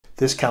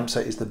This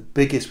campsite is the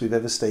biggest we've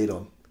ever stayed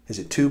on. Is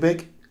it too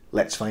big?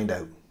 Let's find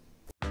out.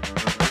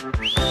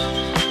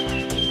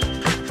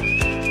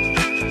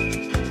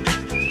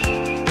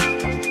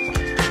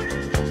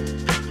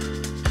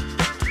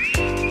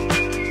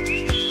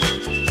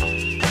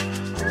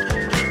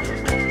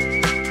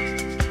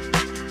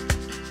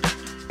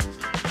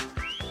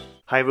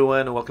 Hi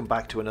everyone, and welcome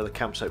back to another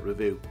campsite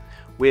review.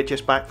 We're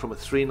just back from a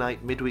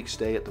 3-night midweek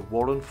stay at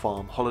the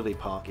Farm Holiday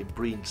Park in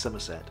Brean,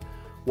 Somerset.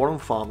 Warren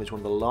Farm is one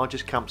of the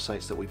largest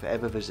campsites that we've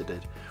ever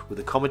visited, with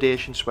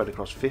accommodation spread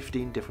across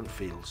 15 different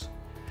fields.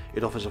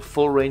 It offers a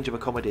full range of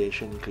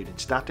accommodation including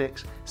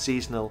statics,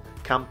 seasonal,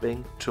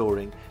 camping,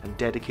 touring and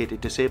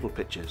dedicated disabled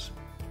pitches.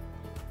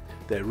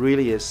 There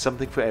really is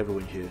something for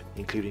everyone here,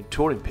 including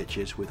touring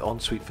pitches with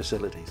ensuite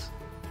facilities.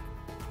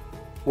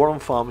 Warren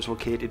Farm is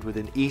located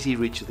within easy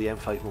reach of the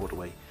M5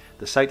 motorway.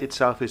 The site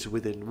itself is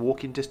within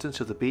walking distance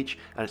of the beach,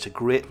 and it's a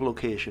great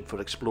location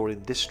for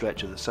exploring this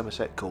stretch of the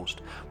Somerset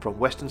coast from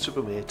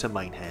Weston-super-Mare to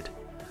Minehead.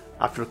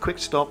 After a quick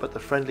stop at the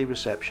friendly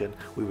reception,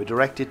 we were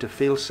directed to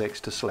Field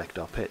 6 to select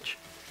our pitch.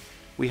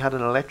 We had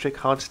an electric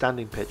hard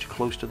standing pitch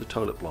close to the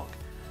toilet block.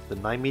 The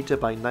 9 m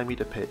by 9 m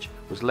pitch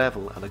was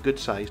level and a good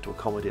size to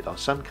accommodate our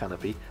sun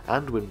canopy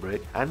and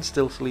windbreak, and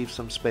still leave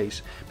some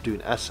space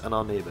between us and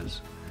our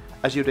neighbours.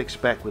 As you'd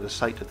expect with a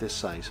site of this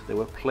size, there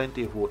were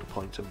plenty of water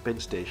points and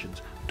bin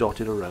stations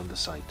dotted around the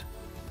site.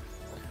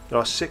 There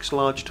are 6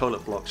 large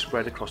toilet blocks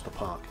spread across the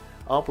park.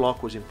 Our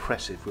block was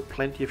impressive, with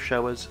plenty of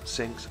showers,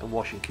 sinks and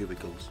washing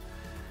cubicles.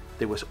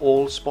 They were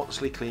all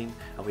spotlessly clean,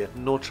 and we had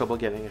no trouble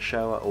getting a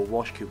shower or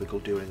wash cubicle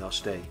during our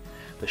stay.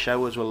 The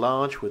showers were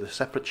large with a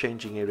separate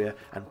changing area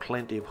and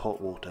plenty of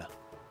hot water.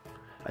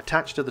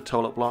 Attached to the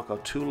toilet block are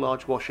 2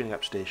 large washing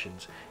up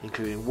stations,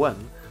 including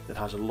one that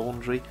has a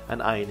laundry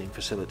and ironing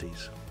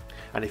facilities.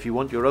 And if you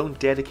want your own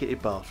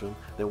dedicated bathroom,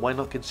 then why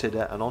not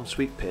consider an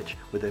ensuite pitch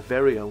with their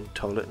very own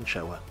toilet and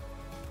shower.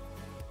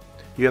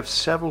 You have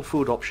several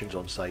food options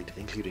on site,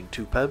 including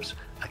 2 pubs,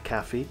 a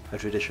cafe, a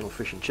traditional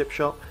fish and chip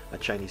shop, a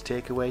Chinese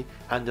takeaway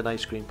and an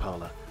ice cream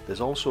parlour. There's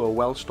also a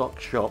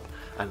well-stocked shop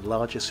and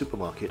larger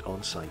supermarket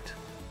on site.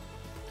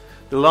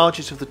 The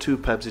largest of the 2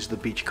 pubs is the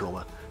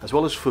Beachcomber. As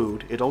well as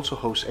food, it also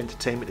hosts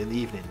entertainment in the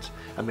evenings,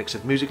 a mix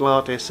of musical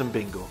artists and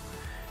bingo.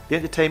 The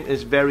entertainment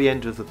is very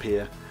end of the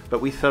pier, but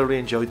we thoroughly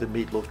enjoyed the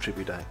Meatloaf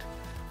tribute act.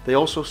 They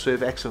also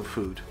serve excellent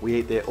food. We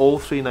ate there all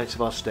 3 nights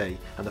of our stay,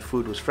 and the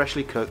food was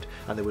freshly cooked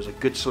and there was a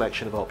good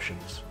selection of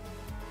options.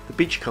 The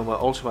Beachcomber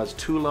also has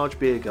 2 large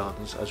beer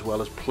gardens as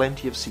well as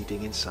plenty of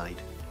seating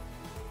inside.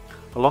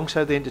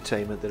 Alongside the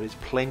entertainment, there is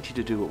plenty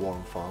to do at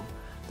Warren Farm.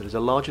 There is a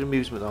large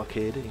amusement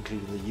arcade,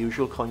 including the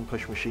usual coin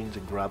push machines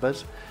and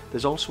grabbers.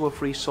 There's also a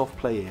free soft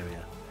play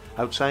area.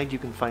 Outside you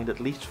can find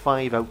at least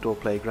 5 outdoor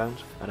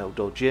playgrounds, an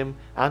outdoor gym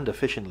and a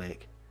fishing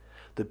lake.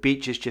 The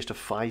beach is just a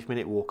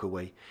 5-minute walk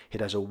away.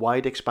 It has a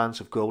wide expanse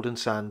of golden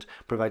sand,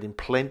 providing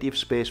plenty of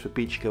space for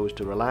beachgoers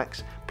to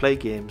relax, play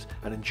games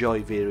and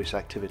enjoy various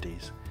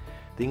activities.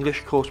 The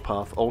English coast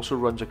path also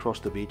runs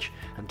across the beach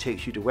and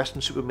takes you to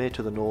Weston-super-Mare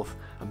to the north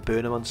and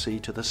Burnham-on-Sea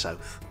to the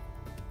south.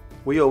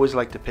 We always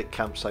like to pick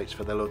campsites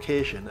for their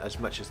location as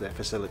much as their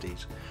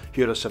facilities.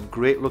 Here are some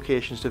great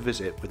locations to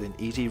visit within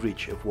easy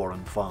reach of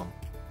Warren Farm.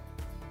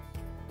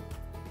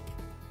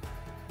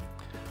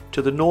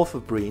 To the north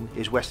of Brean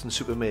is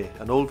Weston-super-Mare,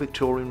 an old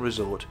Victorian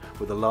resort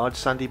with a large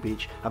sandy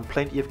beach and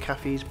plenty of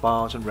cafes,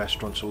 bars and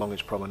restaurants along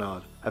its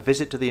promenade. A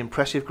visit to the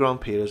impressive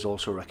Grand Pier is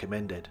also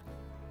recommended.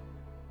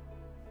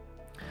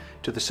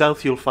 To the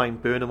south you'll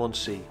find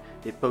Burnham-on-Sea.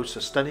 It boasts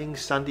a stunning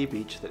sandy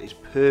beach that is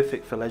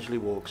perfect for leisurely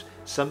walks,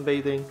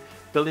 sunbathing,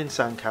 building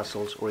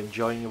sandcastles or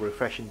enjoying a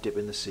refreshing dip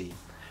in the sea.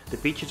 The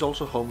beach is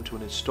also home to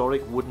an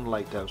historic wooden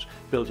lighthouse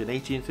built in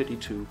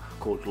 1832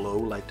 called Low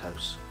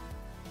Lighthouse.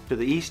 To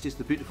the east is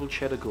the beautiful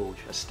Cheddar Gorge,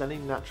 a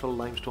stunning natural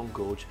limestone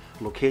gorge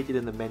located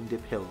in the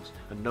Mendip Hills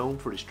and known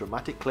for its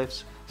dramatic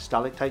cliffs,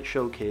 stalactite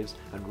show caves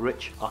and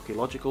rich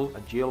archaeological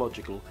and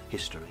geological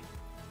history.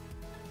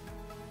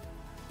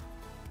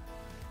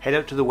 Head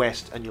out to the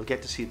west and you'll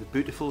get to see the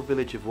beautiful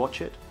village of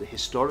Watchet, the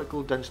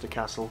historical Dunster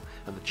Castle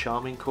and the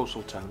charming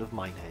coastal town of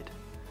Minehead.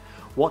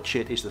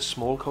 Watchet is the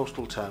small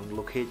coastal town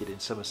located in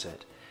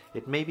Somerset.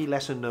 It may be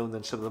lesser known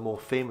than some of the more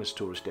famous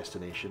tourist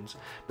destinations,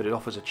 but it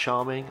offers a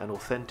charming and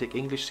authentic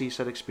English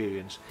seaside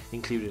experience,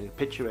 including a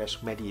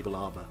picturesque medieval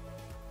harbour.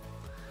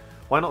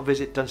 Why not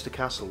visit Dunster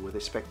Castle with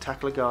its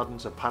spectacular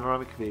gardens and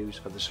panoramic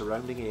views of the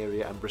surrounding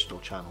area and Bristol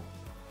Channel.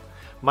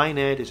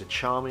 Minehead is a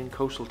charming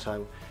coastal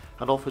town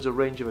and offers a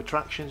range of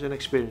attractions and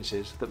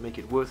experiences that make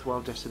it a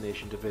worthwhile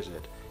destination to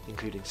visit,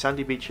 including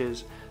sandy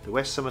beaches, the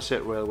West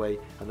Somerset Railway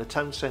and the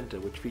town centre,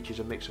 which features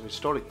a mix of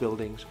historic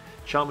buildings,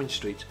 charming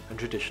streets and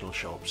traditional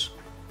shops.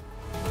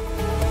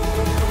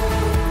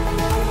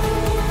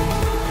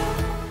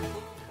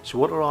 So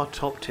what are our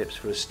top tips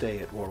for a stay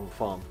at Warren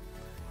Farm?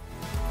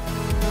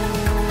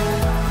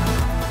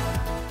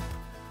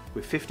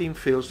 With 15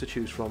 fields to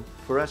choose from,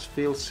 for us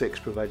Field 6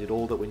 provided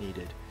all that we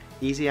needed.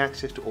 Easy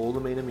access to all the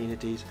main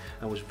amenities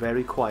and was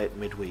very quiet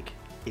midweek.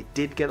 It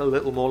did get a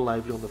little more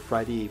lively on the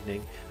Friday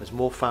evening as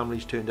more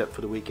families turned up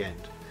for the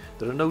weekend.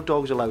 There are no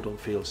dogs allowed on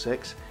field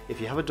 6.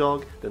 If you have a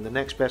dog, then the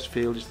next best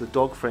field is the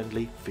dog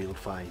friendly field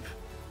 5.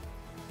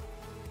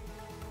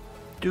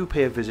 Do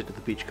pay a visit to the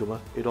Beachcomber.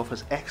 It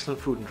offers excellent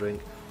food and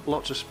drink,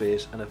 lots of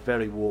space and a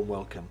very warm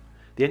welcome.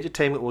 The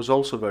entertainment was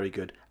also very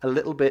good, a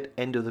little bit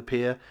end of the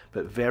pier,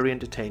 but very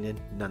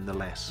entertaining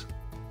nonetheless.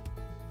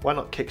 Why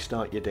not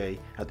kickstart your day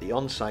at the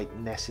on-site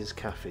Ness's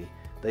Cafe?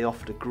 They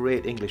offered a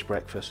great English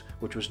breakfast,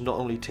 which was not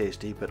only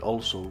tasty but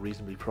also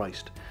reasonably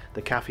priced.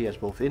 The cafe has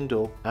both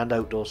indoor and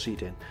outdoor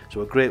seating,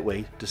 so a great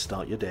way to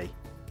start your day.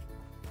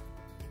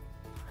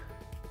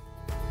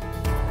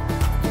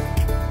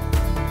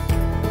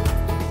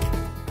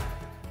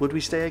 Would we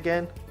stay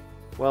again?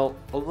 Well,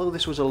 although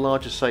this was a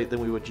larger site than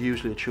we would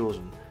usually have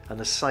chosen, and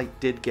the site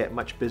did get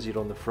much busier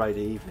on the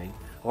Friday evening,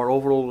 our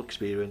overall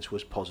experience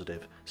was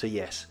positive. So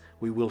yes,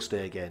 we will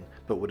stay again,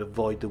 but would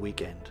avoid the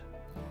weekend.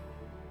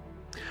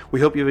 We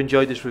hope you've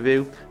enjoyed this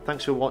review.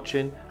 Thanks for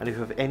watching, and if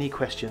you have any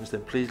questions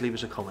then please leave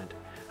us a comment.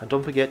 And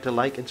don't forget to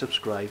like and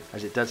subscribe,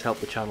 as it does help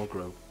the channel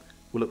grow.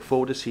 We look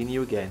forward to seeing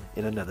you again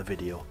in another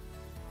video.